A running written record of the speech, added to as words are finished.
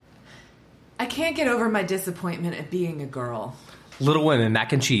I can't get over my disappointment at being a girl. Little Women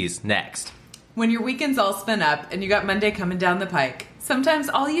mac and cheese, next. When your weekend's all spun up and you got Monday coming down the pike, sometimes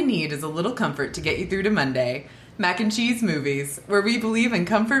all you need is a little comfort to get you through to Monday. Mac and Cheese Movies, where we believe in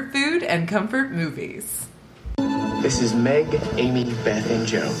comfort food and comfort movies. This is Meg, Amy, Beth, and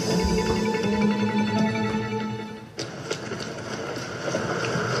Joe.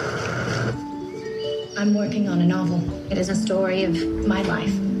 I'm working on a novel. It is a story of my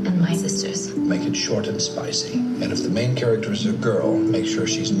life and my sister's. Make it short and spicy. And if the main character is a girl, make sure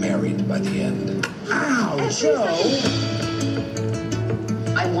she's married by the end. Ow, Joe!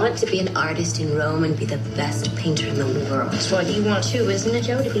 I want to be an artist in Rome and be the best painter in the world. That's what you want too, isn't it,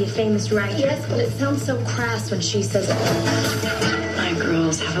 Joe? To be a famous writer? Yes, but it sounds so crass when she says it. My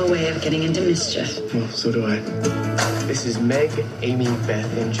girls have a way of getting into mischief. Well, so do I. This is Meg, Amy,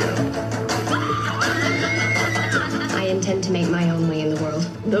 Beth, and Joe. I intend to make my own way in the world.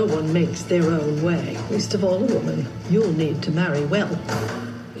 No one makes their own way, least of all a woman. You'll need to marry well.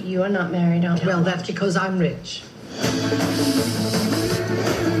 You are not married, aren't you? Well, that's because I'm rich.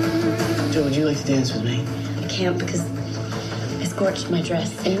 Joe, would you like to dance with me? I can't because I scorched my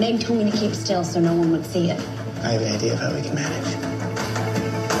dress. And Meg told me to keep still so no one would see it. I have an idea of how we can manage.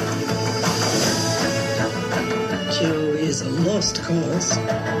 Joe is a lost cause.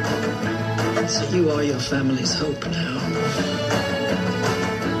 So you are your family's hope now.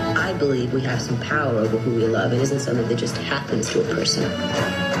 I believe we have some power over who we love. It isn't something that just happens to a person.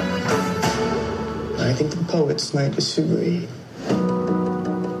 I think the poets might disagree.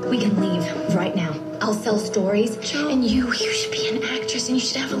 We can leave right now. I'll sell stories. Joe. And you should be an actress and you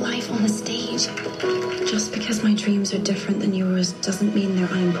should have a life on the stage. Just because my dreams are different than yours doesn't mean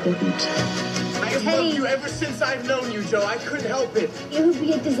they're unimportant. I have loved you ever since I've known you, Joe. I couldn't help it. It would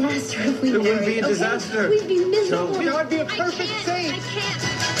be a disaster if we It married. wouldn't be a disaster. We'd be miserable. Joe, I'd be a perfect saint. I can't.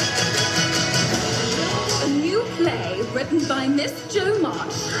 A new play written by Miss Jo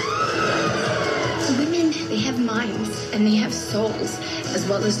Marsh. Women, they have minds and they have souls as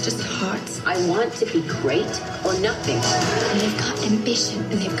well as just hearts. I want to be great or nothing. And they've got ambition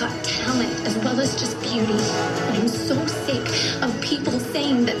and they've got talent as well as just beauty. And I'm so sick of people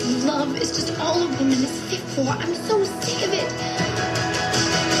saying that love is just all a woman is fit for. I'm so sick of it.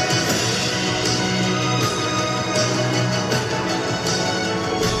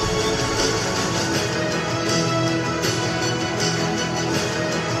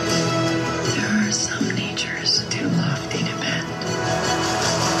 There are some natures too lofty to bend.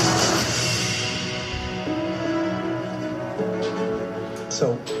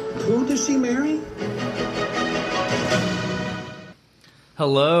 So, who does she marry?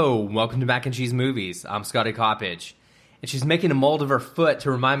 Hello, welcome to Mac and Cheese Movies. I'm Scotty Coppage. And she's making a mold of her foot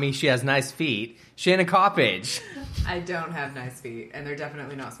to remind me she has nice feet. Shannon Coppage. I don't have nice feet, and they're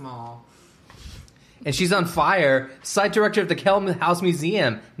definitely not small. And she's on fire, site director of the Kell House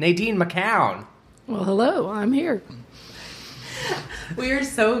Museum, Nadine McKown. Well, hello, I'm here. We are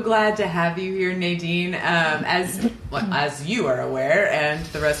so glad to have you here, Nadine. As you are aware, and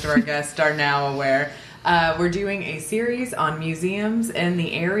the rest of our guests are now aware, we're doing a series on museums in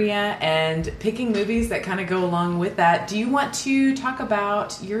the area and picking movies that kind of go along with that. Do you want to talk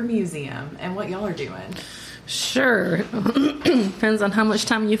about your museum and what y'all are doing? Sure. Depends on how much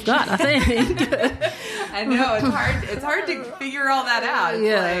time you've got, I think. I know, it's hard to figure all that out. It's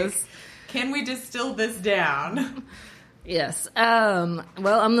yes. like, can we distill this down? Yes. Well,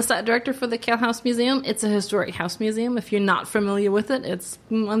 I'm the site director for the Kell House Museum. It's a historic house museum. If you're not familiar with it, it's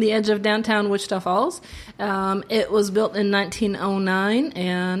on the edge of downtown Wichita Falls. It was built in 1909,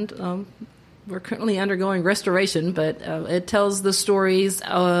 and we're currently undergoing restoration, but it tells the stories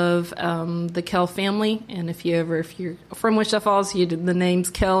of the Kell family. And if you're from Wichita Falls, the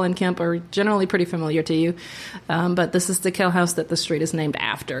names Kell and Kemp are generally pretty familiar to you. But this is the Kell house that the street is named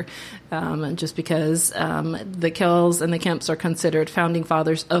after, just because the Kells and the Kemps are considered founding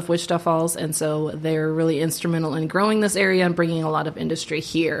fathers of Wichita Falls, and so they're really instrumental in growing this area and bringing a lot of industry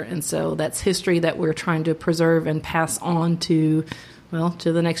here. And so that's history that we're trying to preserve and pass on to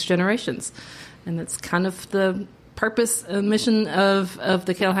the next generations. And that's kind of the purpose and mission of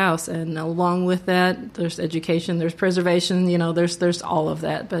the Kell House. And along with that, there's education, there's preservation, there's all of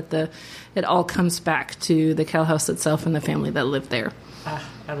that. But it all comes back to the Kell House itself and the family that lived there.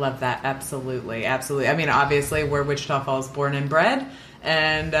 I love that. Absolutely. Absolutely. I mean, obviously, we're Wichita Falls born and bred.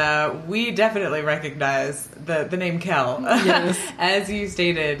 And we definitely recognize the name Kell. Yes. As you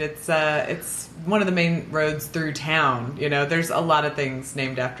stated, it's one of the main roads through town. There's a lot of things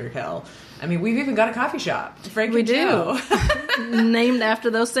named after Kell. I mean, we've even got a coffee shop, Frank and Joe. Named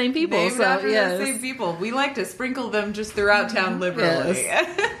after those same people. Named after those same people. We like to sprinkle them just throughout town liberally.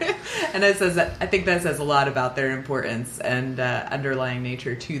 Yes. And I think that says a lot about their importance and underlying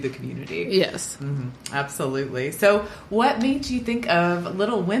nature to the community. Yes. Mm-hmm. Absolutely. So what made you think of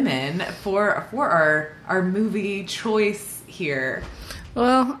Little Women for our movie choice here?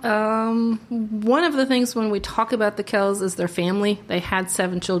 Well, one of the things when we talk about the Kells is their family. They had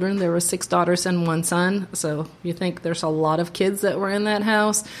 7 children. There were 6 daughters and 1 son. So you think there's a lot of kids that were in that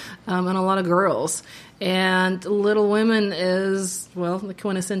house, and a lot of girls. And Little Women is, well, the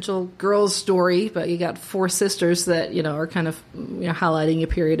quintessential girls' story, but you got 4 sisters that, are kind of highlighting a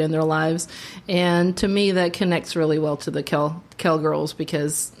period in their lives. And to me, that connects really well to the Kell girls,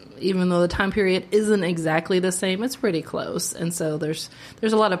 because even though the time period isn't exactly the same, it's pretty close. And so there's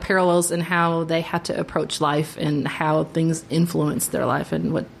a lot of parallels in how they had to approach life and how things influenced their life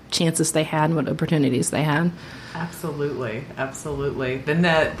and what chances they had and what opportunities they had. Absolutely. Then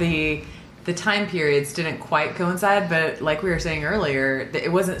the time periods didn't quite coincide, but like we were saying earlier,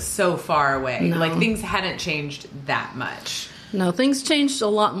 it wasn't so far away. No. Like, things hadn't changed that much. No, things changed a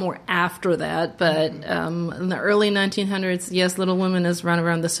lot more after that, but in the early 1900s, yes, Little Women is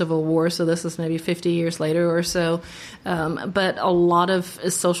around the Civil War, so this is maybe 50 years later or so, but a lot of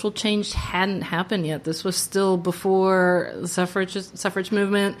social change hadn't happened yet. This was still before the suffrage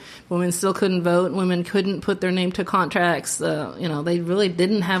movement. Women still couldn't vote. Women couldn't put their name to contracts. They really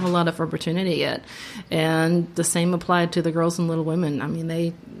didn't have a lot of opportunity yet, and the same applied to the girls in Little Women. I mean,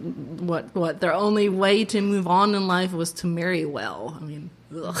 their only way to move on in life was to marry well. I mean,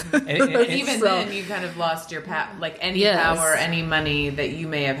 even then, you kind of lost your any power, any money that you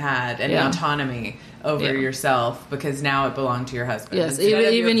may have had, any autonomy over yourself, because now it belonged to your husband. Yes,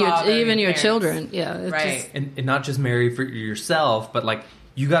 even your children. Yeah, right. And not just marry for yourself, but like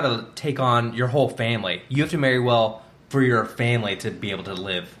you got to take on your whole family. You have to marry well for your family to be able to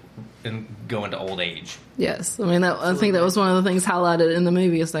live and go into old age. Yes. I mean, I think that was one of the things highlighted in the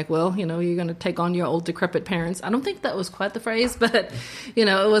movie. It's like, well, you're going to take on your old decrepit parents. I don't think that was quite the phrase, but, it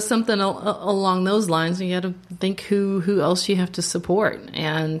was something along those lines. And you had to think who else you have to support.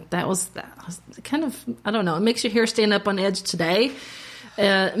 And that was kind of, I don't know, it makes your hair stand up on edge today.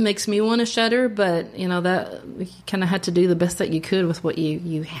 It makes me want to shudder, but, that you kind of had to do the best that you could with what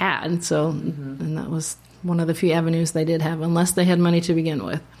you had. So, and that was one of the few avenues they did have, unless they had money to begin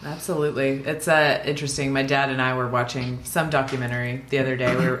with. Absolutely. It's interesting. My dad and I were watching some documentary the other day.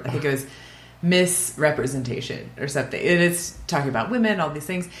 I think it was Misrepresentation or something. And it's talking about women, all these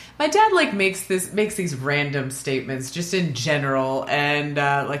things. My dad makes these random statements just in general, and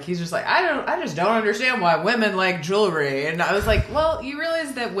he's just like, I just don't understand why women like jewelry. And I was like, well, you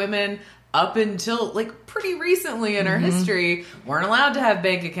realize that women up until pretty recently in our history weren't allowed to have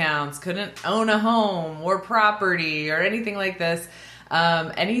bank accounts, couldn't own a home or property or anything like this.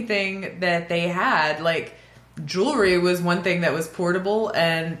 Anything that they had, jewelry was one thing that was portable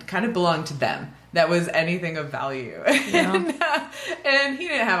and kind of belonged to them. That was anything of value. Yeah. and he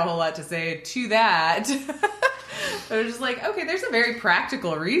didn't have a whole lot to say to that. But it was just okay, there's a very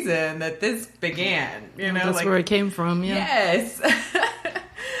practical reason that this began. That's where it came from, yeah. Yes.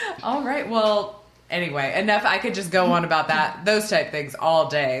 All right, well, anyway, enough. I could just go on about those type things all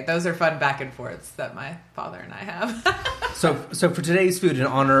day. Those are fun back and forths that my father and I have. So for today's food, in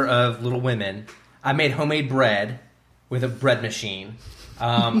honor of Little Women, I made homemade bread with a bread machine.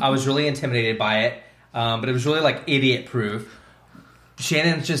 I was really intimidated by it, but it was really idiot-proof.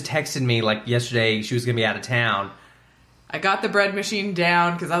 Shannon just texted me yesterday. She was going to be out of town. I got the bread machine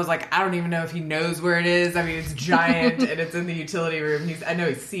down because I was like, I don't even know if he knows where it is. I mean, it's giant and it's in the utility room. I know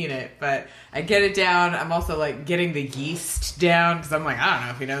he's seen it, but I get it down. I'm also getting the yeast down because I'm I don't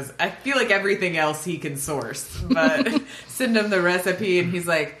know if he knows. I feel like everything else he can source, but send him the recipe and he's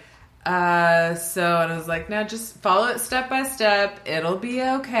like, and I was like, no, just follow it step by step. It'll be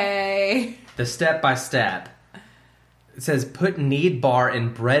okay. The step by step. It says, put knead bar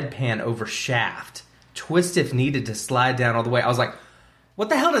in bread pan over shaft. Twist if needed to slide down all the way. I was like, what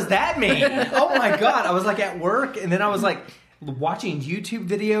the hell does that mean? Oh my God. I was at work and then I was watching YouTube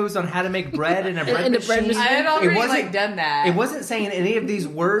videos on how to make bread in a bread machine. I had already done that. It wasn't saying any of these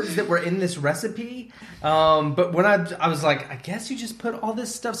words that were in this recipe. But when I was I guess you just put all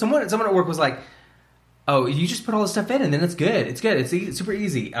this stuff. Someone at work was like, oh, you just put all this stuff in and then it's good. It's good. It's super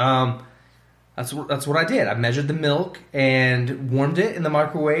easy. That's what I did. I measured the milk and warmed it in the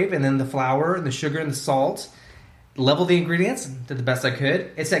microwave, and then the flour and the sugar and the salt. Leveled the ingredients, did the best I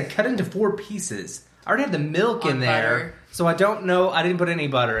could. It said cut into 4 pieces. I already had the milk in there, butter. So I don't know. I didn't put any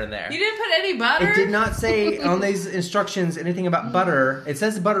butter in there. You didn't put any butter? It did not say on these instructions anything about butter. It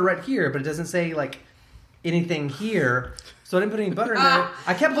says butter right here, but it doesn't say anything here. So I didn't put any butter in there.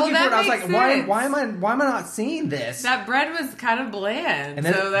 I kept looking for it. I was like, why am I not seeing this? That bread was kind of bland, and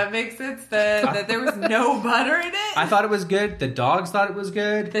then, so that makes sense that there was no butter in it. I thought it was good. The dogs thought it was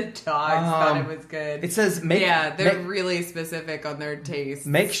good. The dogs thought it was good. It says they're really specific on their taste.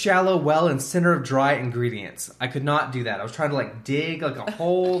 Make shallow well in center of dry ingredients. I could not do that. I was trying to like dig like a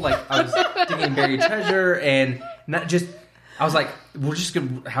hole, like I was digging buried treasure, and not just. I was like, we're just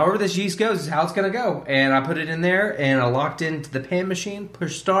gonna, however this yeast goes is how it's gonna go. And I put it in there and I locked into the pan machine,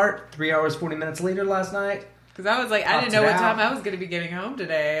 push start, 3 hours, 40 minutes later last night. Because I was like, I didn't know what time I was going to be getting home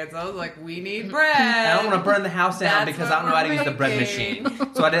today. And so I was like, we need bread. I don't want to burn the house down because I don't know how to use the bread machine.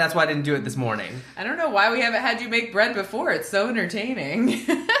 So that's why I didn't do it this morning. I don't know why we haven't had you make bread before. It's so entertaining.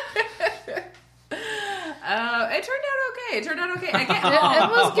 It turned out okay. I get home.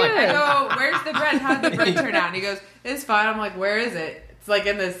 It was good. I go, where's the bread? How did the bread turn out? And he goes, it's fine. I'm like, where is it? It's like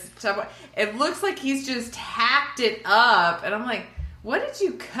in this tub. It looks like he's just hacked it up. And I'm like, what did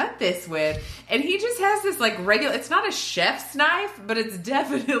you cut this with? And he just has this like regular, it's not a chef's knife, but it's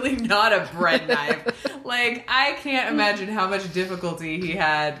definitely not a bread knife. Like, I can't imagine how much difficulty he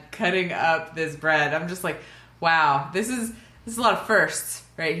had cutting up this bread. I'm just like, wow, this is a lot of firsts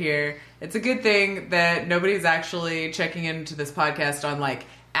right here. It's a good thing that nobody's actually checking into this podcast on like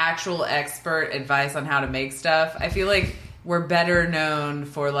actual expert advice on how to make stuff. I feel like we're better known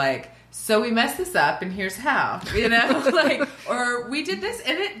for like, so we messed this up and here's how, you know, like, or we did this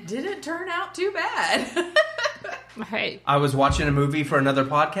and it didn't turn out too bad. Hey, I was watching a movie for another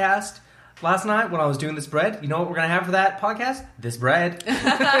podcast last night when I was doing this bread. You know what we're going to have for that podcast? This bread. Can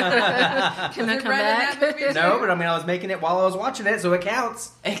I come back? No, but I mean, I was making it while I was watching it, so it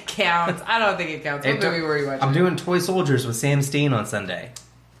counts. It counts. I don't think it counts. What movie were you watching? I'm doing Toy Soldiers with Sam Steen on Sunday.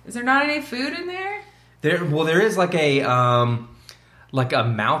 Is there not any food in there? There is like a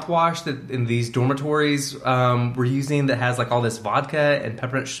mouthwash that in these dormitories we're using that has like all this vodka and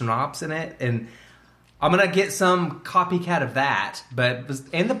peppermint schnapps in it, and I'm gonna get some copycat of that,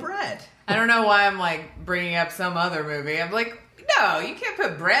 and the bread. I don't know why I'm like bringing up some other movie. I'm like, no, you can't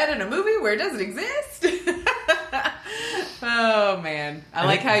put bread in a movie where it doesn't exist. Oh man, I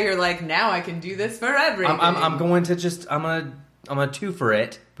like how you're like, now I can do this for everything. I'm going to just I'm gonna two for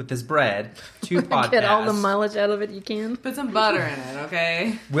it with this bread. 2 podcasts. Get all the mileage out of it you can. Put some butter in it,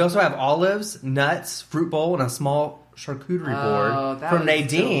 okay? We also have olives, nuts, fruit bowl, and a small charcuterie board that from was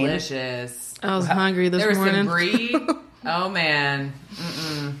Nadine. Delicious. I was hungry this morning. There was some brie. Oh man,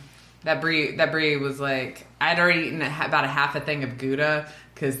 that brie was like, I'd already eaten about a half a thing of Gouda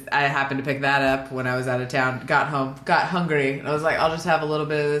because I happened to pick that up when I was out of town. Got home, got hungry, and I was like, I'll just have a little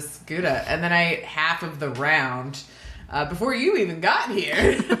bit of this Gouda, and then I ate half of the round. Before you even got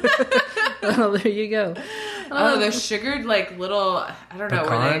here. Oh, there you go. Oh, the sugared, like, little, I don't know,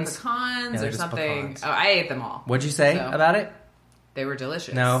 were they pecans Yeah, or something? Pecans. Oh, I ate them all. What'd you say about it? They were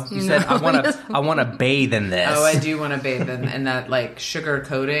delicious. No, you said, I want to bathe in this. Oh, I do want to bathe in that, like, sugar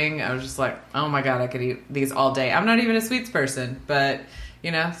coating. I was just like, oh my God, I could eat these all day. I'm not even a sweets person, but,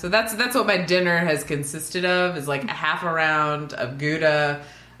 you know, so that's what my dinner has consisted of, is like a half a round of Gouda,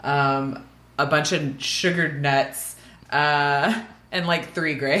 a bunch of sugared nuts, and like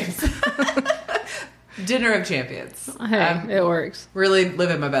 3 grapes. Dinner of champions. Hey, it works. Really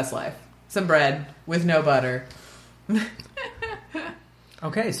living my best life. Some bread with no butter.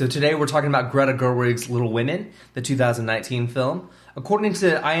 Okay, so today we're talking about Greta Gerwig's Little Women, the 2019 film. According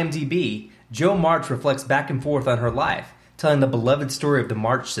to IMDb, Jo March reflects back and forth on her life, telling the beloved story of the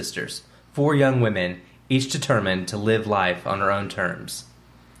March sisters, 4 young women, each determined to live life on her own terms.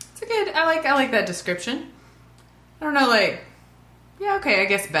 It's a good. I like that description. I don't know, like, yeah, okay, I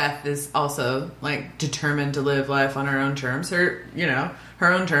guess Beth is also, like, determined to live life on her own terms. Her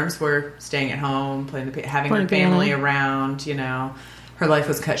own terms were staying at home, having her family around, you know. Her life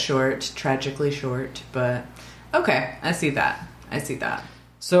was cut short, tragically short, but okay, I see that.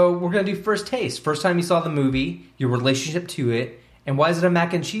 So we're going to do first taste. First time you saw the movie, your relationship to it, and why is it a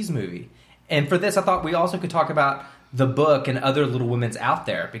mac and cheese movie? And for this, I thought we also could talk about the book and other Little Women's out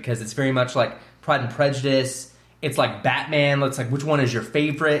there, because it's very much like Pride and Prejudice. It's like Batman. It's like, which one is your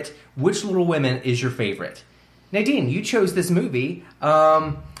favorite? Which Little Women is your favorite? Nadine, you chose this movie.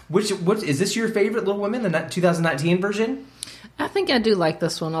 Which is this your favorite Little Women, the 2019 version? I think I do like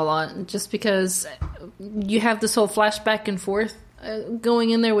this one a lot, just because you have this whole flashback and forth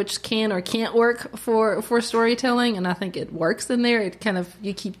going in there, which can or can't work for storytelling, and I think it works in there. It kind of,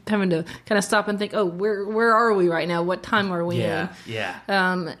 you keep having to kind of stop and think, oh, where are we right now? What time are we in? Yeah.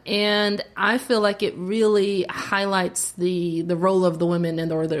 And I feel like it really highlights the role of the women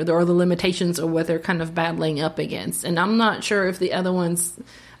and or the limitations of what they're kind of battling up against. And I'm not sure if the other ones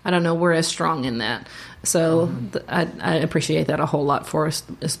I don't know, we're as strong in that. So I appreciate that a whole lot for us,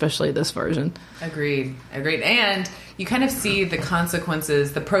 especially this version. Agreed. And you kind of see the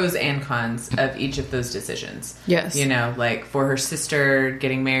consequences, the pros and cons of each of those decisions. Yes. You know, like for her sister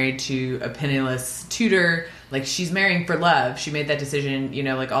getting married to a penniless tutor, like she's marrying for love. She made that decision, you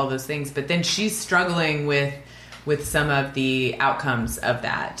know, like all those things. But then she's struggling with some of the outcomes of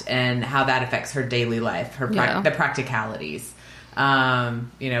that and how that affects her daily life, the practicalities.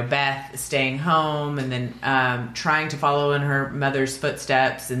 You know, Beth staying home and then trying to follow in her mother's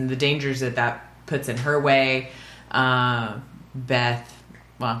footsteps and the dangers that puts in her way. Beth,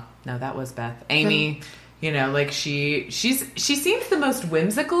 well, no, that was Beth. Amy, you know, like she seems the most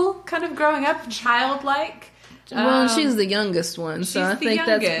whimsical kind of growing up, childlike. Well, she's the youngest one, so I think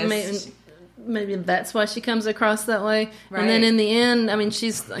that's maybe that's why she comes across that way. Right. And then in the end, I mean,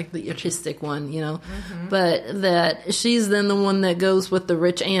 she's like the artistic one, you know, but that she's then the one that goes with the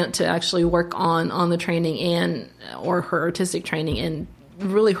rich aunt to actually work on the training or her artistic training. And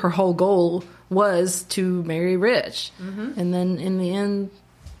really her whole goal was to marry rich. And then in the end,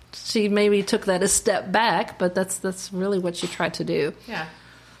 she maybe took that a step back, but that's really what she tried to do. Yeah.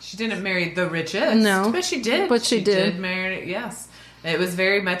 She didn't marry the richest. No. But she did. But she did. Marry, yes. It was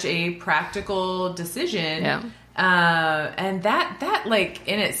very much a practical decision. Yeah. And that like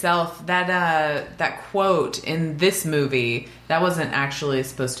in itself, that quote in this movie, that wasn't actually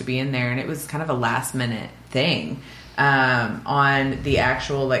supposed to be in there, and it was kind of a last minute thing. On the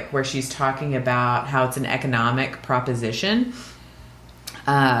actual, like, where she's talking about how it's an economic proposition.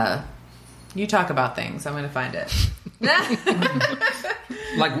 You talk about things. I'm going to find it.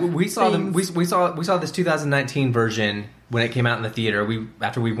 Like we saw this 2019 version when it came out in the theater.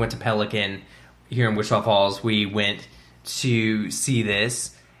 After we went to Pelican here in Wichita Falls, we went to see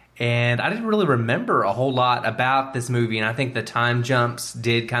this, and I didn't really remember a whole lot about this movie, and I think the time jumps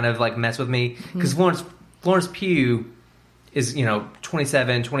did kind of like mess with me because Florence Pugh is, you know,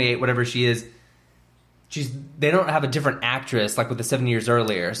 27, 28, whatever she is. They don't have a different actress like with the 7 years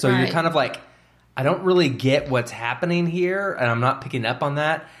earlier, so you're kind of like, I don't really get what's happening here, and I'm not picking up on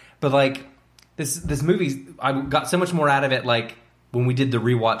that. But like this movie, I got so much more out of it like when we did the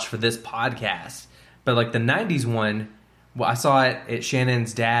rewatch for this podcast. But like the 90s one, well, I saw it at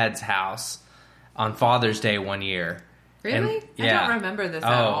Shannon's dad's house on Father's Day one year. Really? And, yeah. I don't remember this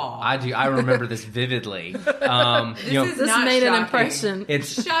at all. I do. I remember this vividly. This made an impression.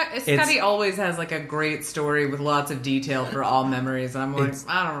 Scotty always has like a great story with lots of detail for all memories. I'm like,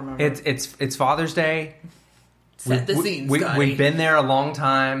 I don't remember. It's Father's Day. Set the scene, Scotty. We've been there a long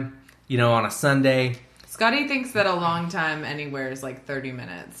time, you know, on a Sunday. Scotty thinks that a long time anywhere is like 30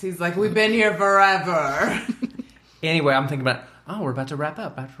 minutes. He's like, we've been here forever. Anyway, I'm thinking about, we're about to wrap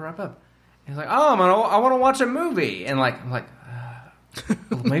up. He's like, I want to watch a movie. And like, I'm like,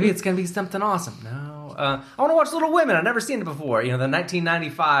 well, maybe it's going to be something awesome. No. I want to watch Little Women. I've never seen it before. You know, the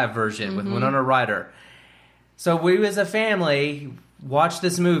 1995 version with Winona Ryder. So we as a family watched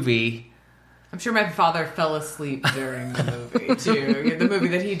this movie. I'm sure my father fell asleep during the movie, too. The movie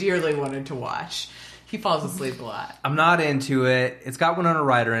that he dearly wanted to watch. He falls asleep a lot. I'm not into it. It's got Winona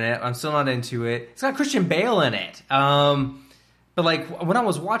Ryder in it. I'm still not into it. It's got Christian Bale in it. But like when I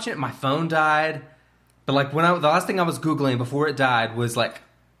was watching it, my phone died. But like the last thing I was Googling before it died was like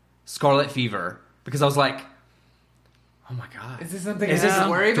Scarlet Fever, because I was like, oh my god, is this something I need to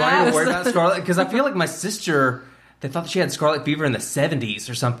worry about? Do I need to worry about Scarlet? Because I feel like my sister, they thought she had Scarlet Fever in the 70s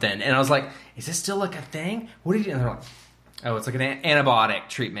or something, and I was like, is this still like a thing? What did you? And they're like, oh, it's like an antibiotic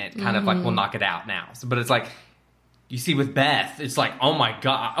treatment, kind of like we'll knock it out now. So, but it's like, you see with Beth, it's like, oh my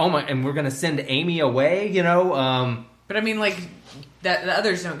god, and we're gonna send Amy away, you know. But I mean, like, that the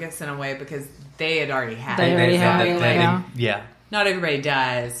others don't get sent away because they had already had it. They already had it. Yeah. Not everybody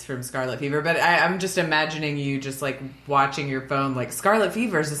dies from Scarlet Fever, but I'm just imagining you just, like, watching your phone, like, Scarlet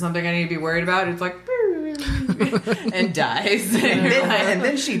Fever, is this something I need to be worried about? It's like, and dies. And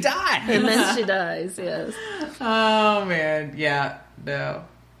then she died. And then she dies, yes. Oh, man. Yeah. No.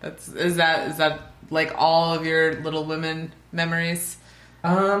 Is that, like, all of your Little Women memories?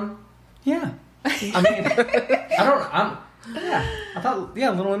 Yeah. I mean, I thought,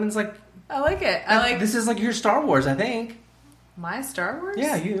 Little Women's like... I like it. This is like your Star Wars, I think. My Star Wars?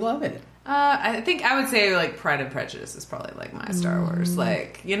 Yeah, you love it. I think I would say, like, Pride and Prejudice is probably, like, my Star Wars.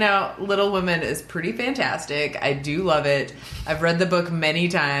 Like, you know, Little Women is pretty fantastic. I do love it. I've read the book many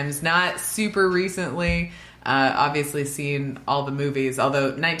times. Not super recently. Obviously seen all the movies.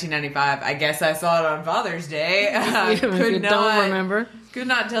 Although, 1995, I guess I saw it on Father's Day. Don't remember. Could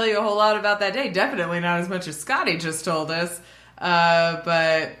not tell you a whole lot about that day. Definitely not as much as Scotty just told us.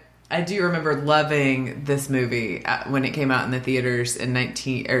 But I do remember loving this movie when it came out in the theaters in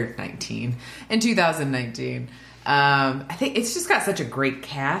 2019. I think it's just got such a great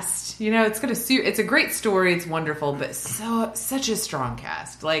cast. You know, it's a great story. It's wonderful, but such a strong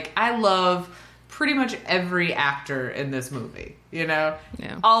cast. Like, I love pretty much every actor in this movie. You know,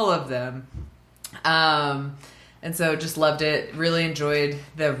 all of them. And so just loved it. Really enjoyed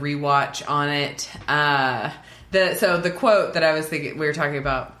the rewatch on it. The quote that I was thinking, we were talking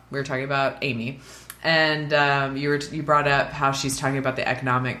about Amy, and you brought up how she's talking about the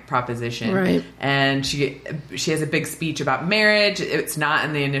economic proposition, right? And she has a big speech about marriage. It's not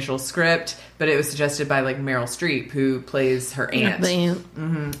in the initial script, but it was suggested by like Meryl Streep, who plays her aunt. The aunt.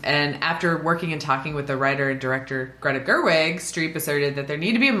 Mm-hmm. And after working and talking with the writer and director Greta Gerwig, Streep asserted that there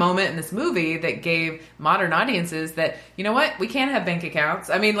needed to be a moment in this movie that gave modern audiences that, you know what, we can't have bank accounts.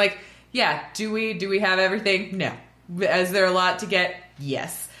 I mean, like, yeah, do we have everything? No. Is there a lot to get?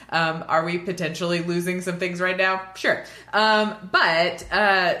 Yes. Are we potentially losing some things right now? Sure. But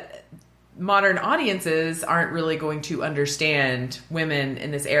modern audiences aren't really going to understand women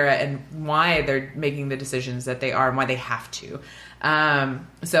in this era and why they're making the decisions that they are and why they have to.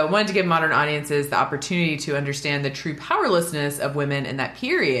 So I wanted to give modern audiences the opportunity to understand the true powerlessness of women in that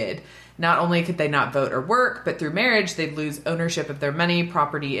period. Not only could they not vote or work, but through marriage, they'd lose ownership of their money,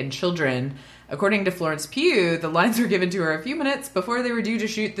 property, and children. According to Florence Pugh, the lines were given to her a few minutes before they were due to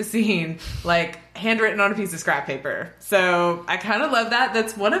shoot the scene, like handwritten on a piece of scrap paper. So I kind of love that.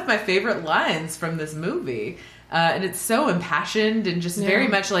 That's one of my favorite lines from this movie. And it's so impassioned and just very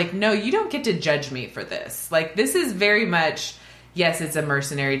much like, no, you don't get to judge me for this. Like, this is very much, yes, it's a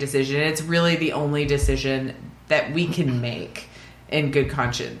mercenary decision. It's really the only decision that we can make in good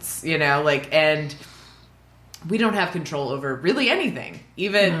conscience, you know, like, and we don't have control over really anything,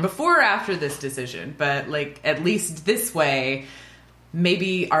 even before or after this decision. But like, at least this way,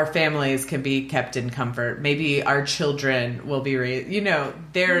 maybe our families can be kept in comfort. Maybe our children will be raised, you know,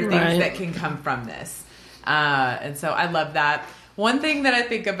 there are things that can come from this. And so I love that. One thing that I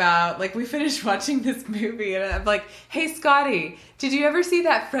think about, like, we finished watching this movie and I'm like, hey, Scotty, did you ever see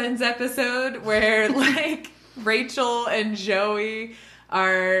that Friends episode where like Rachel and Joey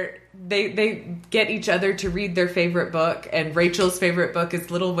they get each other to read their favorite book, and Rachel's favorite book is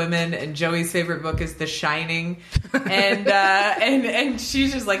Little Women and Joey's favorite book is The Shining, and and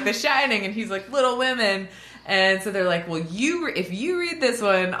she's just like The Shining and he's like Little Women, and so they're like, well, if you read this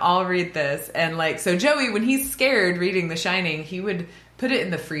one, I'll read this. And like, so Joey, when he's scared reading The Shining, he would put it in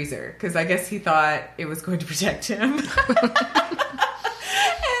the freezer because I guess he thought it was going to protect him.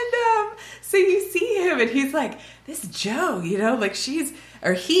 So you see him and he's like, this Joe, you know, like he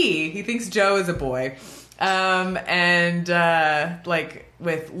thinks Joe is a boy. Like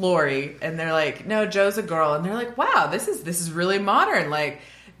with Lori, and they're like, no, Joe's a girl. And they're like, wow, this is really modern. Like,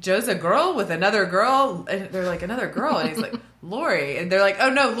 Joe's a girl with another girl. And they're like, another girl. And he's like, Lori. And they're like, oh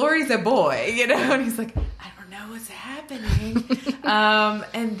no, Lori's a boy, you know? And he's like, I don't know what's happening.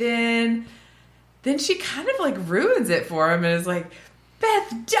 And then she kind of like ruins it for him and is like,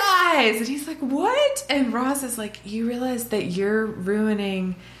 Beth dies! And he's like, what? And Ross is like, you realize that you're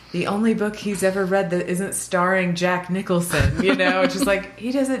ruining the only book he's ever read that isn't starring Jack Nicholson, you know? Just like,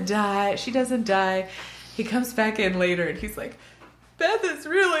 he doesn't die. She doesn't die. He comes back in later and he's like, Beth is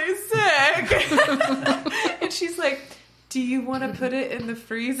really sick. And she's like, do you want to put it in the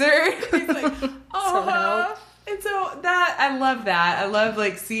freezer? He's like, oh. And so I love that. I love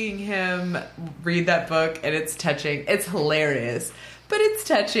like seeing him read that book, and it's touching. It's hilarious. But it's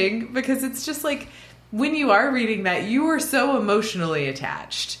touching because it's just like, when you are reading that, you are so emotionally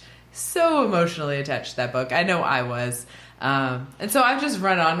attached. So emotionally attached to that book. I know I was. And so I've just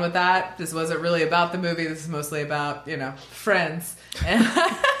run on with that. This wasn't really about the movie. This is mostly about, you know, friends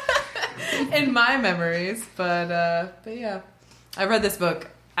in my memories. But yeah, I read this book.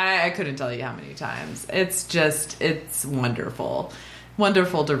 I couldn't tell you how many times. It's wonderful.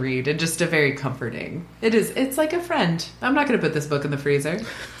 Wonderful to read and just a very comforting. It's like a friend. I'm not going to put this book in the freezer.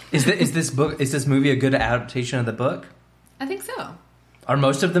 Is this movie a good adaptation of the book? I think so. Are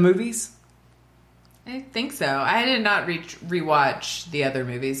most of the movies? I think so. I did not rewatch the other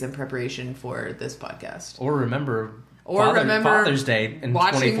movies in preparation for this podcast. Or remember Father's Day in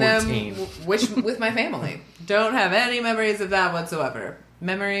watching 2014. Them with my family. Don't have any memories of that whatsoever.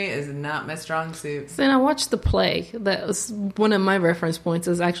 Memory is not my strong suit. So then I watched the play. That was one of my reference points,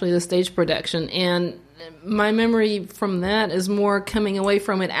 is actually the stage production. And my memory from that is more coming away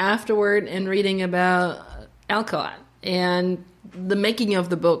from it afterward and reading about Alcott and the making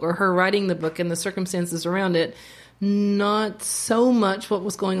of the book, or her writing the book and the circumstances around it. not so much what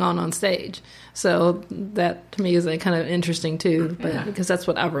was going on stage. So that to me is kind of interesting too, but because that's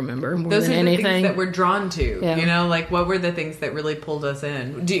what I remember more Those than are the anything. things that we're drawn to. Yeah. You know, like what were the things that really pulled us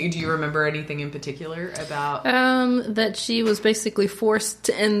in? Do you remember anything in particular about? That she was basically forced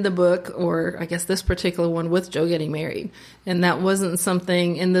to end the book, or I guess this particular one, with Joe getting married, and that wasn't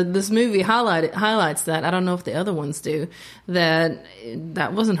something. And this movie highlights that. I don't know if the other ones do. That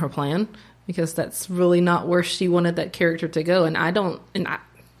wasn't her plan, because that's really not where she wanted that character to go. And I don't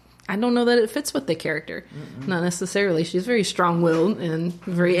know that it fits with the character. Not necessarily. She's very strong-willed and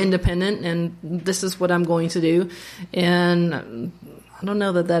very independent, and this is what I'm going to do. And I don't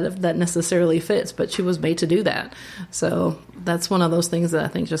know that necessarily fits, but she was made to do that. So that's one of those things that I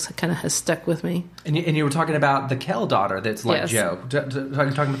think just kind of has stuck with me. And you were talking about the Kell daughter that's like Joe.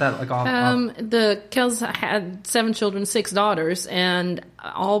 Talking about that like off. The Kells had 7 children, 6 daughters, and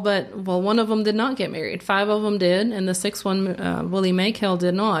one of them did not get married. 5 of them did, and the 6th one, Willie Mae Kell,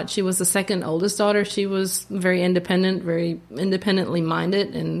 did not. She was the second oldest daughter. She was very independent, very independently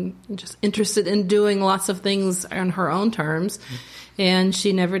minded, and just interested in doing lots of things on her own terms. And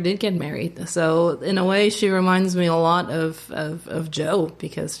she never did get married. So in a way, she reminds me a lot of Joe,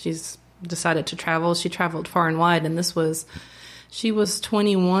 because she's decided to travel. She traveled far and wide, and she was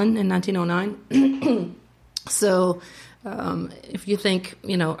 21 in 1909. So if you think,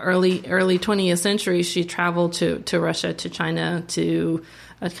 early 20th century, she traveled to Russia, to China, to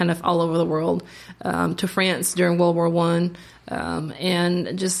kind of all over the world, to France during World War I,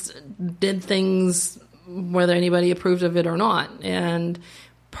 and just did things whether anybody approved of it or not. And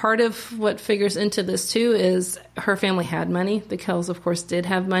part of what figures into this too is her family had money. The Kells, of course, did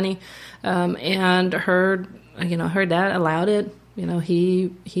have money, and her dad allowed it.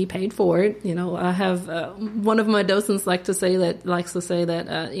 He paid for it. I have one of my docents likes to say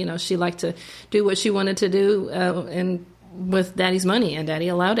that she liked to do what she wanted to do, and with Daddy's money, and Daddy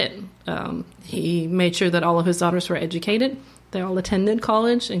allowed it. He made sure that all of his daughters were educated. They all attended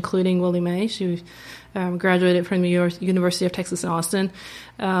college, including Willie Mae. She graduated from the University of Texas in Austin.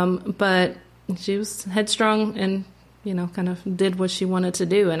 But she was headstrong and, kind of did what she wanted to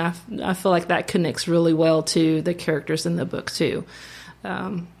do. And I feel like that connects really well to the characters in the book, too.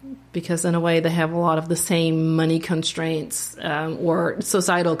 Because in a way, they have a lot of the same money constraints or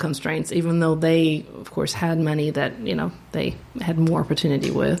societal constraints, even though they, of course, had money that, they had more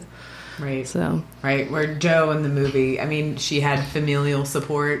opportunity with. Right. So. Right. Where Joe in the movie, I mean, she had familial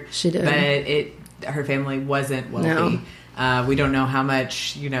support. She did. But her family wasn't wealthy. No. We don't know how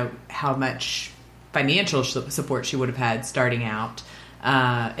much financial support she would have had starting out,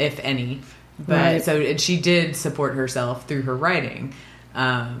 if any. But right. So she did support herself through her writing.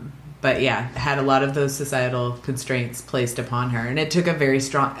 But yeah, had a lot of those societal constraints placed upon her. And it took a very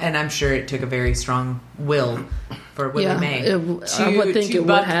strong will for Willie Mae to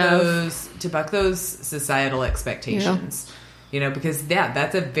buck those societal expectations. Yeah. Because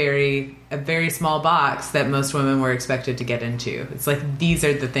that's a very small box that most women were expected to get into. It's like, these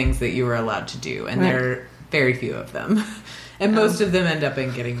are the things that you were allowed to do, and there are very few of them. And most of them end up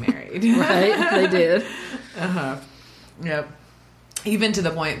in getting married. Right, they did. Uh-huh. Yep. Even to the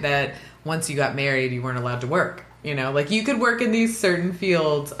point that once you got married, you weren't allowed to work. Like you could work in these certain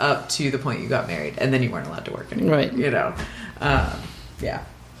fields up to the point you got married, and then you weren't allowed to work anymore. Right. Yeah.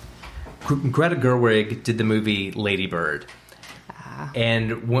 Greta Gerwig did the movie Lady Bird.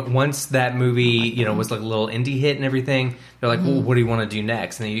 And once that movie, was like a little indie hit and everything, they're like, well, what do you want to do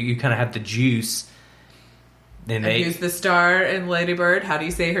next? And you kind of have the juice. And who's the star in Lady Bird? How do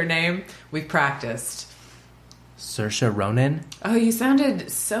you say her name? We've practiced. Saoirse Ronan? Oh, you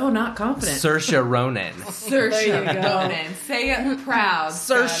sounded so not confident. Saoirse Ronan. Saoirse Ronan. Say it proud.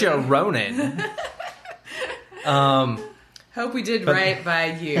 Saoirse Ronan. Hope we did right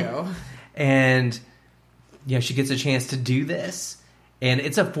by you. And, she gets a chance to do this. And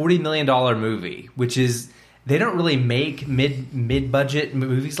it's a $40 million movie, which is... They don't really make mid-budget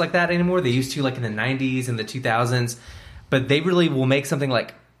movies like that anymore. They used to, like, in the 90s and the 2000s. But they really will make something,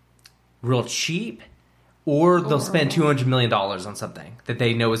 like, real cheap... Or they'll spend $200 million on something that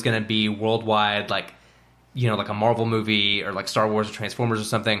they know is going to be worldwide, like a Marvel movie or like Star Wars or Transformers or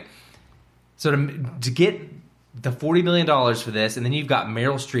something. So to get the $40 million for this, and then you've got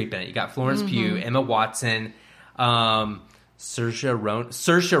Meryl Streep in it. You got Florence Pugh, Emma Watson, Saoirse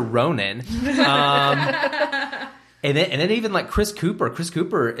Ronan, and then even like Chris Cooper. Chris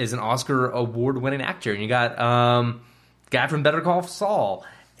Cooper is an Oscar award-winning actor, and you got guy from Better Call Saul,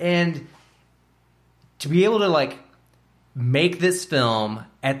 and to be able to like make this film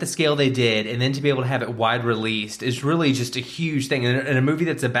at the scale they did, and then to be able to have it wide released is really just a huge thing. And a movie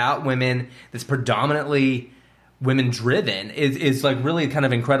that's about women, that's predominantly women driven is like really kind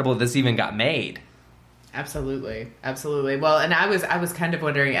of incredible that this even got made. Absolutely. Well, and I was kind of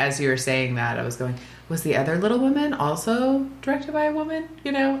wondering, as you were saying that, I was going, was the other Little Women also directed by a woman?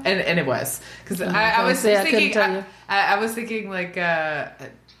 You know, and it was, because I was thinking like,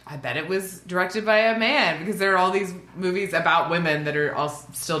 I bet it was directed by a man, because there are all these movies about women that are all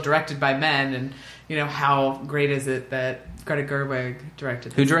still directed by men, and you know, how great is it that Greta Gerwig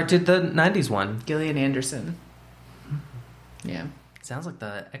directed this? Who directed the 90s one? Gillian Anderson. Yeah. Sounds like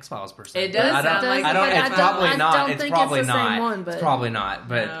the X-Files person. It does sound like I don't. It's probably not. It's probably not. Same one, but... It's probably not.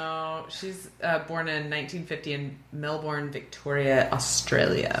 But no, she's born in 1950 in Melbourne, Victoria,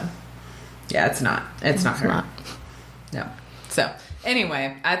 Australia. Yeah, it's not. It's not her. No. So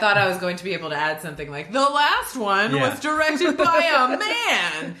anyway, I thought I was going to be able to add something like the last one was directed by a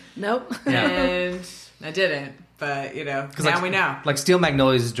man. Nope. And I didn't. But you know, now we know. Like Steel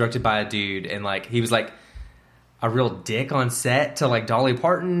Magnolias is directed by a dude, and like he was like a real dick on set to like Dolly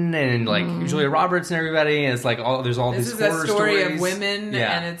Parton and like Julia Roberts and everybody, and it's like there's all these horror stories. This is a story of women,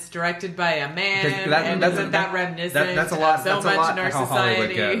 and it's directed by a man. That reminiscent? That's a lot. So much in our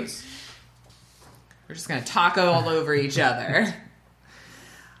society. Goes. We're just gonna talk all over each other.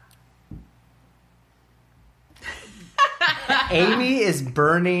 Amy is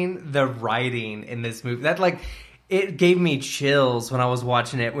burning the writing in this movie. That like. It gave me chills when I was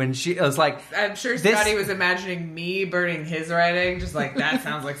watching it. When I was like, I'm sure Scotty was imagining me burning his writing, just like that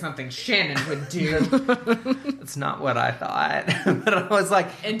sounds like something Shannon would do. That's not what I thought. But I was like,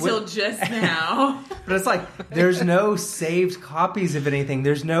 until just now. But it's like there's no saved copies of anything.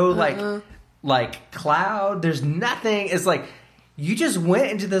 There's no like cloud. There's nothing. It's like you just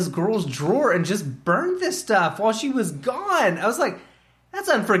went into this girl's drawer and just burned this stuff while she was gone. I was like, that's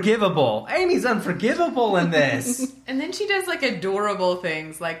unforgivable. Amy's unforgivable in this. And then she does like adorable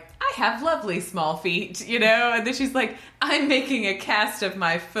things like, I have lovely small feet, you know? And then she's like, I'm making a cast of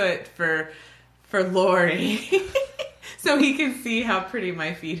my foot for Lori. So he can see how pretty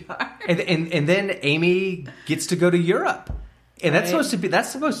my feet are. And then Amy gets to go to Europe. And that's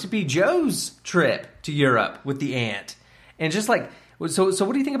supposed to be Joe's trip to Europe with the aunt. And just like so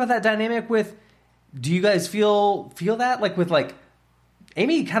what do you think about that dynamic with, do you guys feel that like with like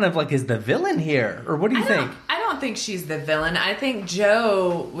Amy kind of like is the villain here, or what do you think? I don't think she's the villain. I think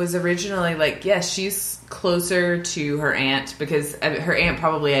Joe was originally like, yes, she's closer to her aunt because her aunt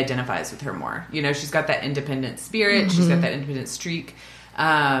probably identifies with her more. You know, she's got that independent spirit. Mm-hmm. She's got that independent streak.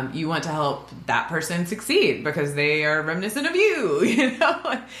 You want to help that person succeed because they are reminiscent of you, you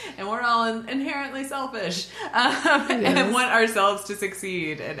know, and we're all inherently selfish and want ourselves to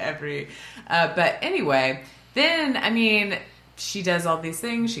succeed in every. But anyway, then, I mean, she does all these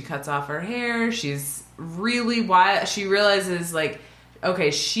things. She cuts off her hair. She's really wild. She realizes, like,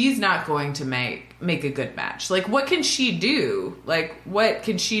 okay, she's not going to make a good match. Like, what can she do? Like, what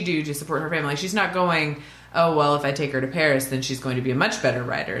can she do to support her family? She's not going, oh, well, if I take her to Paris, then she's going to be a much better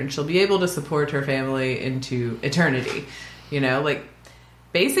writer, and she'll be able to support her family into eternity. You know, like,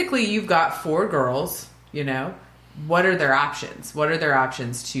 basically, you've got 4 girls, you know. What are their options? What are their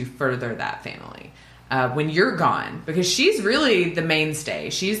options to further that family? When you're gone, because she's really the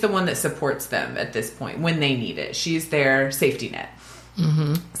mainstay. She's the one that supports them at this point when they need it. She's their safety net.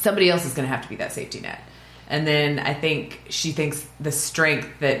 Mm-hmm. Somebody else is going to have to be that safety net. And then I think she thinks the strength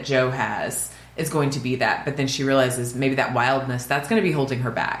that Joe has is going to be that. But then she realizes maybe that wildness, that's going to be holding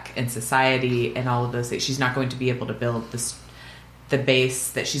her back in society and all of those things. She's not going to be able to build the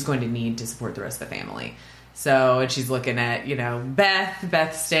base that she's going to need to support the rest of the family. So, and she's looking at, you know,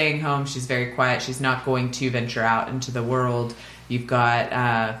 Beth staying home. She's very quiet. She's not going to venture out into the world. You've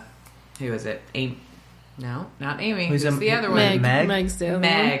got, who is it? No, not Amy. Who's the other one? Meg's the other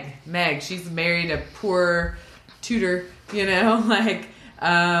one. Meg. She's married a poor tutor, you know, like,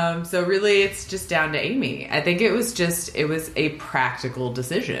 so really it's just down to Amy. I think it was a practical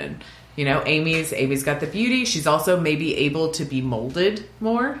decision. You know, Amy's got the beauty. She's also maybe able to be molded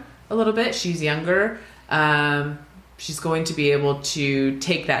more a little bit. She's younger. She's going to be able to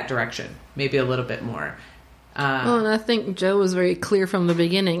take that direction, maybe a little bit more. And I think Joe was very clear from the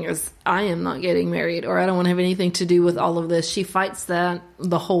beginning is I am not getting married, or I don't want to have anything to do with all of this. She fights that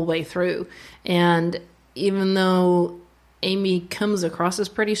the whole way through. And even though Amy comes across as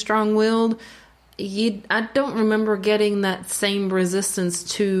pretty strong-willed, I don't remember getting that same resistance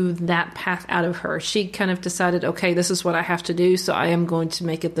to that path out of her. She kind of decided, okay, this is what I have to do, so I am going to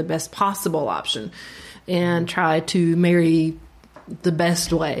make it the best possible option and try to marry the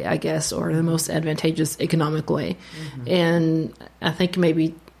best way, I guess, or the most advantageous economic way. Mm-hmm. And I think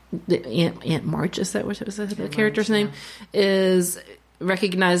maybe the Aunt March, is that what was the character's name? Is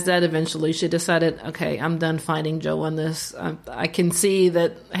recognized that eventually. She decided, okay, I'm done fighting Joe on this. I can see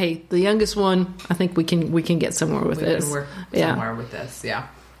that, hey, the youngest one, I think we can get somewhere with this. We can work somewhere with this. Yeah,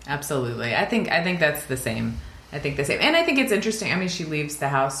 absolutely. I think that's the same. And I think it's interesting. I mean, she leaves the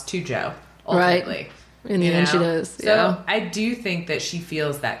house to Joe, ultimately. Right. In the end, she does. So I do think that she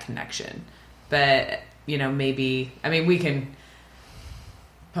feels that connection. But, maybe, I mean, we can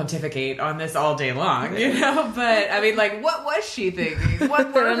pontificate on this all day long, but I mean, like, what was she thinking?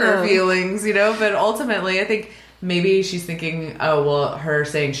 What were her feelings, but ultimately I think maybe she's thinking, oh, well, her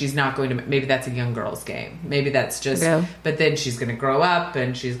saying she's not going to, maybe that's a young girl's game. Maybe that's just, but then she's going to grow up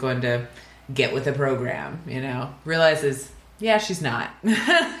and she's going to get with the program, realizes, yeah, she's not.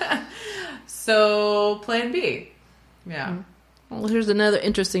 So plan B. Yeah. Well, here's another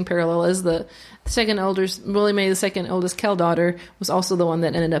interesting parallel is the second oldest, Willie Mae, the second oldest Kell daughter, was also the one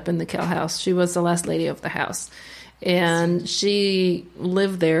that ended up in the Kell house. She was the last lady of the house. And she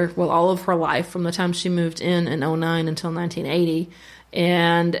lived there, all of her life from the time she moved in 2009 until 1980.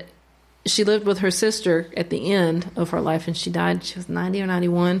 And she lived with her sister at the end of her life, and she died. She was 90 or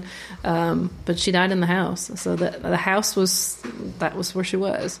 91, but she died in the house. So the house was where she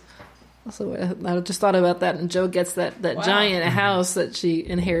was. So I just thought about that, and Joe gets that giant house that she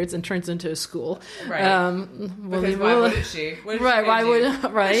inherits and turns into a school. Right. Because why wouldn't she? What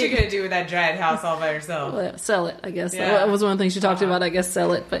is she going to do with that giant house all by herself? Well, sell it, I guess. Yeah. That was one of the things she talked about, I guess,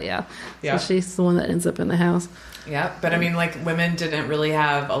 sell it. But yeah. So she's the one that ends up in the house. Yeah, but I mean, like, women didn't really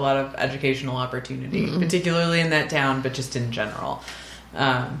have a lot of educational opportunity, particularly in that town, but just in general.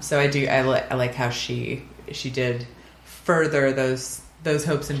 So I like how she did further those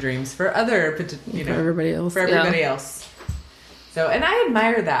hopes and dreams for for everybody else. So, and I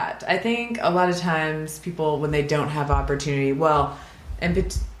admire that. I think a lot of times people, when they don't have opportunity,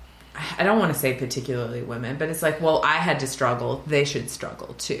 I don't want to say particularly women, but it's like, well, I had to struggle. They should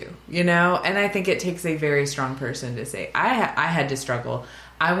struggle too, And I think it takes a very strong person to say, I had to struggle.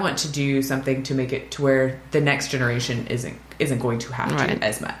 I want to do something to make it to where the next generation isn't going to have to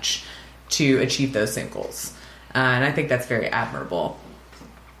as much to achieve those same goals. And I think that's very admirable.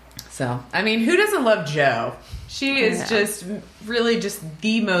 So, I mean, who doesn't love Jo? She is just really just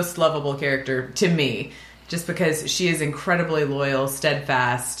the most lovable character to me, just because she is incredibly loyal,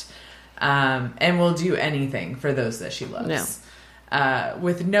 steadfast, and will do anything for those that she loves.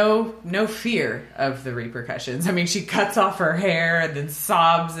 With no fear of the repercussions. I mean, she cuts off her hair and then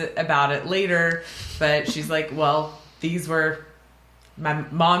sobs about it later, but she's like, well, my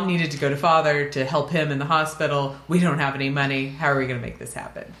mom needed to go to father to help him in the hospital. We don't have any money. How are we going to make this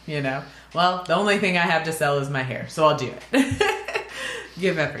happen? Well, the only thing I have to sell is my hair, so I'll do it.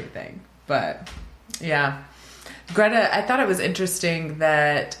 Give everything. But yeah, Greta, I thought it was interesting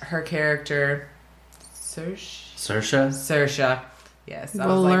that her character, Saoirse. Yes, I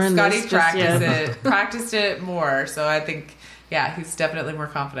was like, Scotty practiced it more. So I think, he's definitely more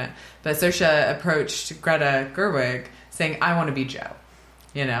confident. But Saoirse approached Greta Gerwig saying, I want to be Jo.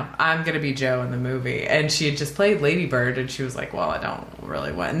 I'm going to be Jo in the movie. And she had just played Lady Bird, and she was like, well, I don't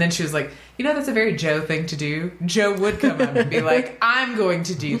really want. And then she was like, that's a very Jo thing to do. Jo would come up and be like, I'm going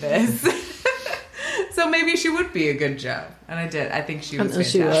to do this. So maybe she would be a good Jo. And I did. I think she was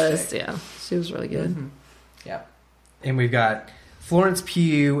fantastic. She was, yeah. She was really good. Mm-hmm. Yep. And we've got Florence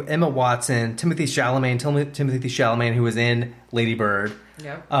Pugh, Emma Watson, Timothy Chalamet, who was in Lady Bird.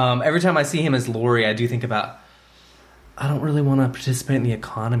 Yep. Every time I see him as Laurie, I do think about, I don't really want to participate in the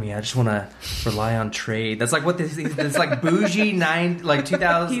economy. I just want to rely on trade. That's like what this is. It's like bougie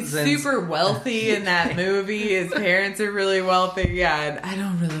 2000s. He's super wealthy in that movie. His parents are really wealthy. Yeah, and I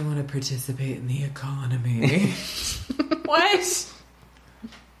don't really want to participate in the economy. What? It's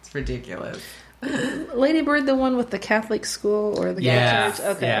ridiculous. Lady Bird, the one with the Catholic school or the Catholic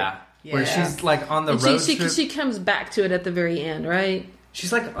church? Okay. Yeah. Where she's like on the road trip. She comes back to it at the very end, right?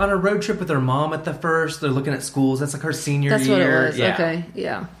 She's like on a road trip with her mom at the first. They're looking at schools. That's like her senior year. That's what it was. Yeah. Okay.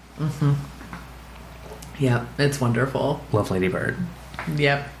 Yeah. Mm-hmm. Yeah. It's wonderful. Love Lady Bird.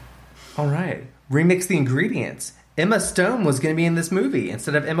 Yep. All right. Remix the ingredients. Emma Stone was going to be in this movie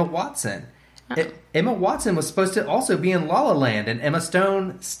instead of Emma Watson. Emma Watson was supposed to also be in La La Land, and Emma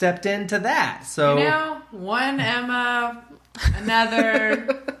Stone stepped into that. So one Emma,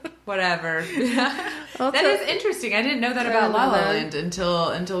 another, whatever. That is interesting. I didn't know that about La La Land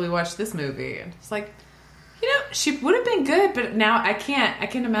until we watched this movie. It's like, she would have been good, but now I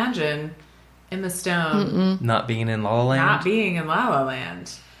can imagine Emma Stone not being in La La Land. Not being in La La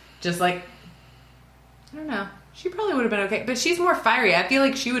Land. Just like, I don't know. She probably would have been okay, but she's more fiery. I feel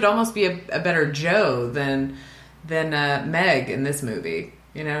like she would almost be a better Jo than Meg in this movie.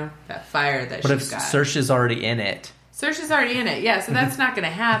 That fire that she's got. What if Saoirse's already in it? Saoirse's already in it. Yeah, so that's not going to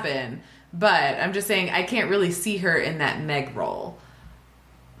happen. But I'm just saying I can't really see her in that Meg role.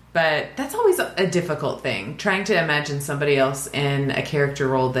 But that's always a difficult thing, trying to imagine somebody else in a character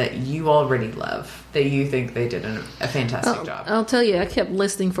role that you already love, that you think they did a fantastic job. I'll tell you, I kept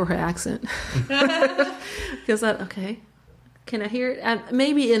listening for her accent. Because, can I hear it?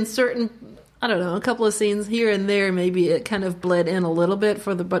 Maybe in certain, I don't know, a couple of scenes here and there, maybe it kind of bled in a little bit,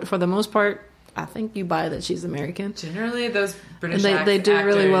 but for the most part, I think you buy that she's American. Generally, those British and they do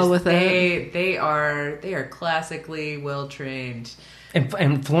actors, really well with that. They are classically well trained.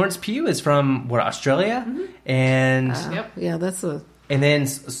 And Florence Pugh is from Australia, and yeah, that's a. And then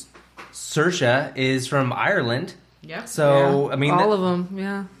Saoirse is from Ireland. Yep. So yeah. I mean, all of them.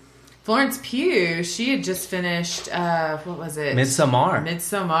 Yeah. Florence Pugh, she had just finished. What was it?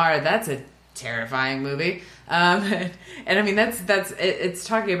 Midsommar. That's a terrifying movie. And I mean, it's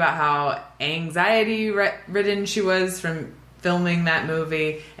talking about how anxiety ridden she was from filming that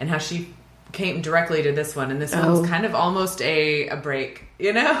movie, and how she came directly to this one, and this one's kind of almost a break,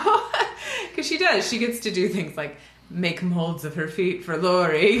 because she gets to do things like make molds of her feet for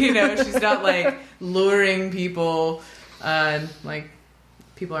Laurie. She's not like luring people, like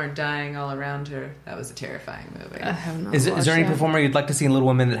people aren't dying all around her. That was a terrifying movie. I have not Is there any that. performer you'd like to see in Little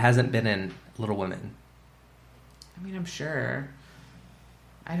Women that hasn't been in Little Women? I mean, I'm sure.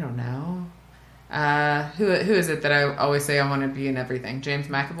 I don't know. Who is it that I always say I want to be in everything? James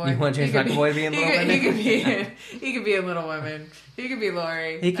McAvoy. You want James McAvoy to be in Little Women? He could be in Little Women. He could be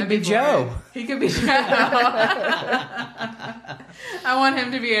Laurie. He could be Joe. He could be Joe. I want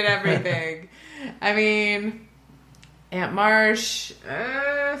him to be in everything. I mean, Aunt Marsh.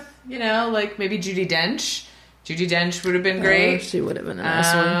 Like maybe Judi Dench. Judi Dench would have been great. She would have been a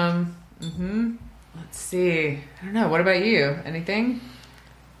nice one. Let's see. I don't know. What about you? Anything?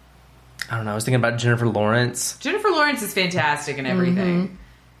 I don't know. I was thinking about Jennifer Lawrence. Jennifer Lawrence is fantastic in everything.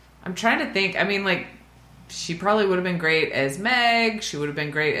 I'm trying to think. I mean, like, she probably would have been great as Meg. She would have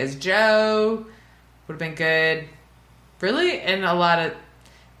been great as Joe. Would have been good. Really? And a lot of...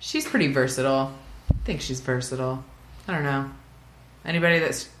 She's pretty versatile. I think she's versatile. I don't know. Anybody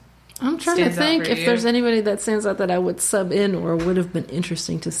that's... I'm trying to think if there's anybody that stands out that I would sub in or would have been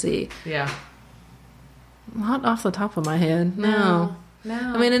interesting to see. Yeah. Not off the top of my head. No.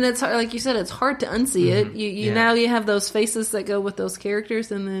 I mean, and it's hard, like you said, it's hard to unsee it. You now you have those faces that go with those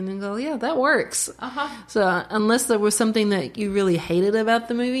characters, and then you go, yeah, that works. So unless there was something that you really hated about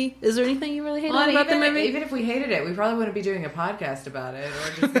the movie, is there anything you really hated about the movie? Even if we hated it, we probably wouldn't be doing a podcast about it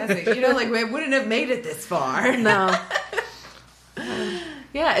or discussing. We wouldn't have made it this far. No.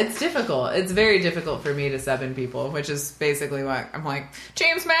 Yeah, it's difficult. It's very difficult for me to sub in people, which is basically why I'm like,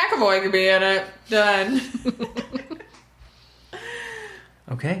 James McAvoy could be in it. Done.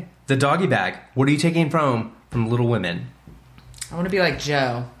 Okay. The doggy bag. What are you taking from Little Women? I want to be like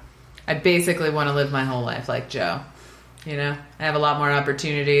Joe. I basically want to live my whole life like Joe. I have a lot more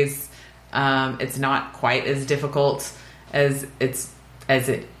opportunities. It's not quite as difficult as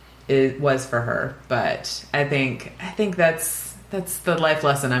it was for her, but I think that's the life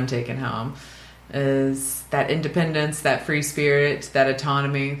lesson I'm taking home, is that independence, that free spirit, that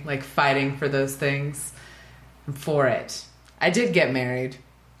autonomy, like fighting for those things. I'm for it. I did get married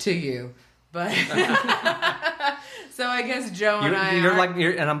to you, but so I guess Joe and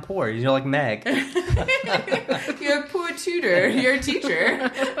and I'm poor. You're like Meg. You're a poor tutor. You're a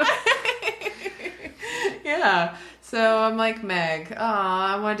teacher. Yeah. So I'm like Meg.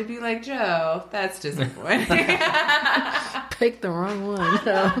 Aw, I wanted to be like Joe. That's disappointing. Picked the wrong one.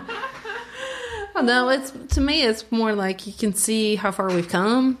 No, to me, it's more like you can see how far we've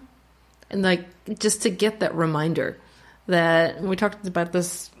come, and like just to get that reminder. That we talked about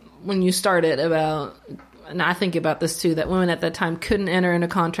this when you started about, and I think about this too, that women at that time couldn't enter into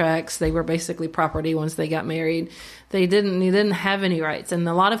contracts. They were basically property once they got married. They didn't have any rights. And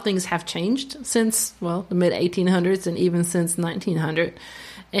a lot of things have changed since, the mid 1800s and even since 1900.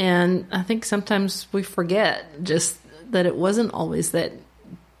 And I think sometimes we forget just that it wasn't always that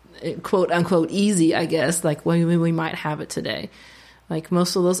quote unquote easy, I guess, like we might have it today. Like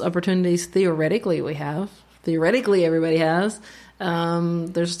most of those opportunities theoretically we have. Theoretically, everybody has.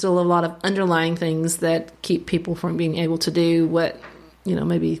 There's still a lot of underlying things that keep people from being able to do what,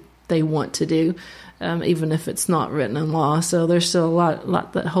 maybe they want to do, even if it's not written in law. So there's still a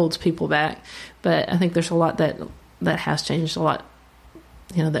lot that holds people back. But I think there's a lot that has changed, a lot,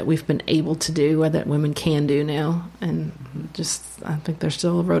 that we've been able to do or that women can do now. And just, I think there's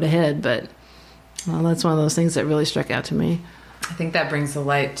still a road ahead. But that's one of those things that really struck out to me. I think that brings the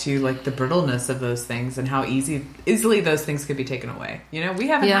light to like the brittleness of those things and how easily those things could be taken away. We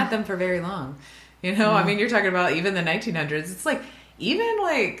haven't had them for very long. You know, I mean, you're talking about even the 1900s. It's like, even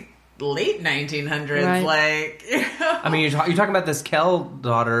like late 1900s, Right. like, you know? I mean, you're talking about this Kell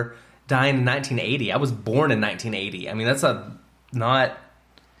daughter dying in 1980. I was born in 1980. I mean, that's not...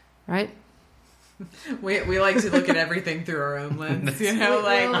 Right? We like to look at everything through our own lens, you know,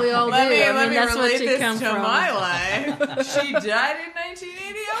 like, Well, we all let do. me, I let mean, me that's what relate you this come to from. my life. She died in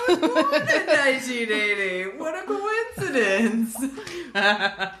 1980. I was born in 1980. What a coincidence.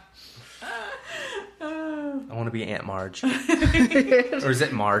 I want to be Aunt Marge. Or is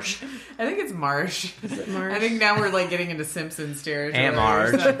it Marsh? I think it's Marsh. Is it Marsh? I think now we're like getting into Simpsons territory. Aunt or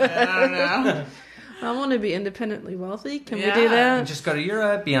Marge. something. I don't know. I want to be independently wealthy. Can we Yeah. do that? Just go to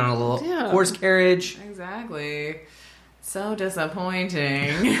Europe, be on a little Yeah. horse carriage. Exactly. So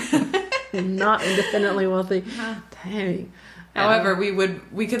disappointing. Not independently wealthy. Dang. However,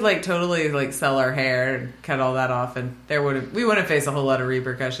 we could like totally like sell our hair and cut all that off, and we wouldn't face a whole lot of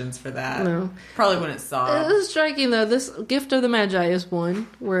repercussions for that. No. Probably wouldn't stop. It is striking though. This Gift of the Magi is one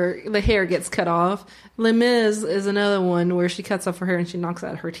where the hair gets cut off. Les Mis is another one where she cuts off her hair and she knocks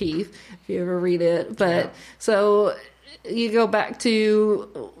out her teeth. If you ever read it, but so you go back to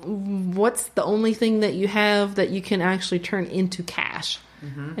what's the only thing that you have that you can actually turn into cash,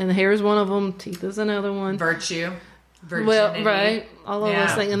 and the hair is one of them. Teeth is another one. Virtue. Virginity. Well, right, all of Yeah.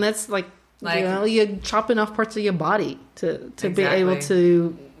 those things, and that's like you're chopping off parts of your body to be able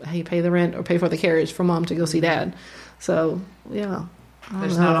to pay the rent or pay for the carriage for mom to go see dad. So yeah,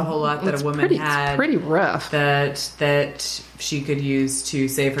 There's not a whole lot that a woman had. It's pretty rough. That she could use to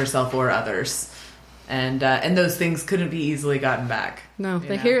save herself or others, and those things couldn't be easily gotten back. No,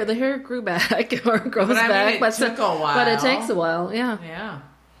 the hair grew back or grows But I mean, back, it took a while. But it takes a while. Yeah. Yeah,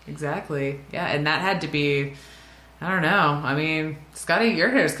 exactly. Yeah, and that had to be. I don't know. I mean, Scotty,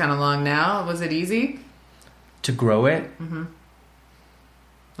 your hair's kind of long now. Was it easy To grow it? Mm-hmm.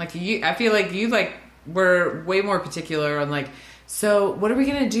 Like I feel like you were way more particular on like. So what are we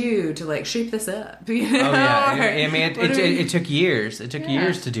gonna do to like shape this up? You know? Oh yeah. Or, I mean, it took years. It took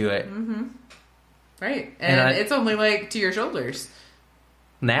years to do it. Mm-hmm. Right, and it's only like to your shoulders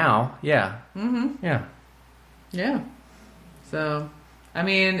now. Yeah. Mm-hmm. Yeah. Yeah. So. I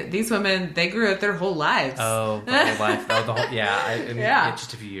mean, these women, they grew it their whole lives. Oh, the whole life. Oh, the whole, yeah. Yeah.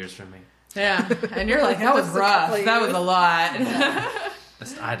 Just a few years from me. Yeah. And you're like, that was rough. That was a lot.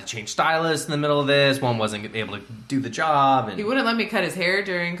 I had to change stylists in the middle of this. One wasn't able to do the job. And He wouldn't let me cut his hair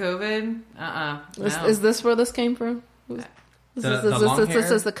during COVID. No. Is this where this came from? long This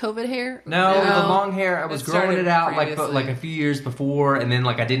hair? is the COVID hair? No, the long hair. I was growing started it out previously. like a few years before, and then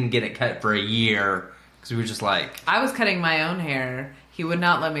I didn't get it cut for a year because we were just like. I was cutting my own hair. He would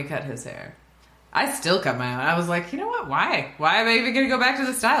not let me cut his hair. I still cut my own. I was like, you know what? Why? Why am I even going to go back to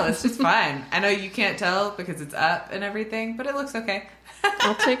the stylist? It's fine. I know you can't tell because it's up and everything, but it looks okay.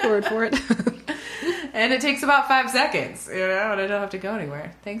 I'll take your word for it. And it takes about 5 seconds, you know, and I don't have to go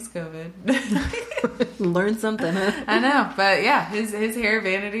anywhere. Thanks, COVID. Learn something, huh? I know, but yeah, his hair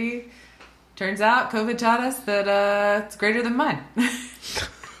vanity. Turns out COVID taught us that it's greater than mine.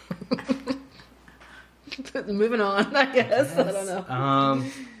 Moving on, I guess. I don't know.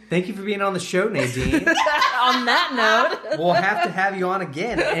 Thank you for being on the show, Nadine. On that note, We'll have to have you on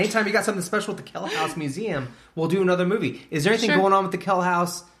again. Anytime you got something special with the Kell House Museum, we'll do another movie. Is there anything Sure. going on with the Kell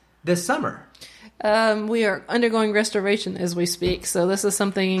House this summer? we are undergoing restoration as we speak. So this is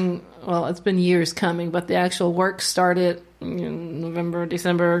something, well, it's been years coming, but the actual work started in November,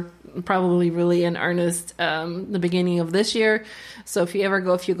 December, probably really in earnest the beginning of this year. So if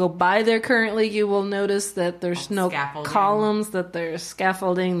you go by there currently, you will notice that there's no columns, that there's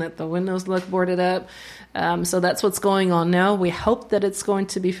scaffolding, that the windows look boarded up. So that's what's going on now. We hope that it's going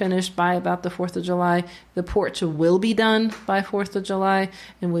to be finished by about the 4th of July. The porch will be done by 4th of July,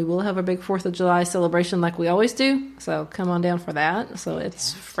 and we will have a big 4th of July celebration like we always do. So come on down for that. So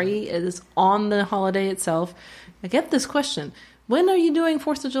it's free. It is on the holiday itself. I get this question. When are you doing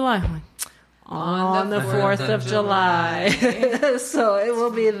 4th of July? I'm like, on the 4th of July. So it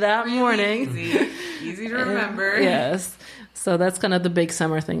will be that really morning. Easy to remember. Yes. So that's kind of the big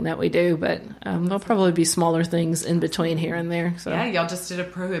summer thing that we do, but there'll probably be smaller things in between here and there. So yeah, y'all just did a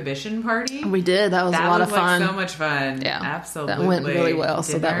prohibition party. We did. That was a lot of fun. So much fun. Yeah, absolutely. That went really well.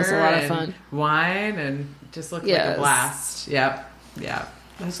 So that was a lot of fun. Wine and just looked like a blast. Yep.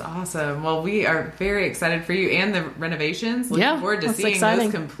 That's awesome. Well, we are very excited for you and the renovations. Looking forward to seeing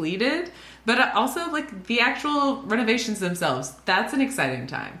those completed. But also, like, the actual renovations themselves. That's an exciting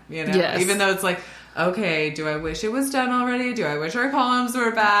time, you know? Yes. Even though it's like, okay, do I wish it was done already? Do I wish our columns were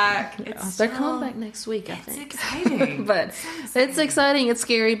back? They're coming back next week, I think. It's exciting. But it's exciting. It's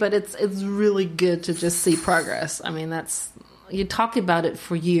scary, but it's really good to just see progress. I mean, you talk about it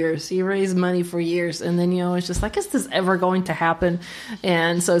for years. You raise money for years, and then it's just like, is this ever going to happen?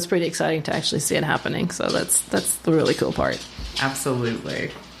 And so it's pretty exciting to actually see it happening. So that's the really cool part.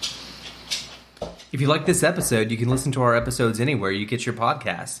 Absolutely. If you like this episode, you can listen to our episodes anywhere you get your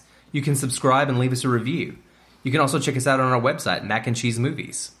podcasts. You can subscribe and leave us a review. You can also check us out on our website, Mac and Cheese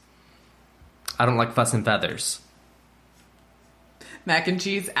Movies. I don't like fuss and feathers. Mac and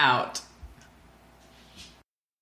cheese out.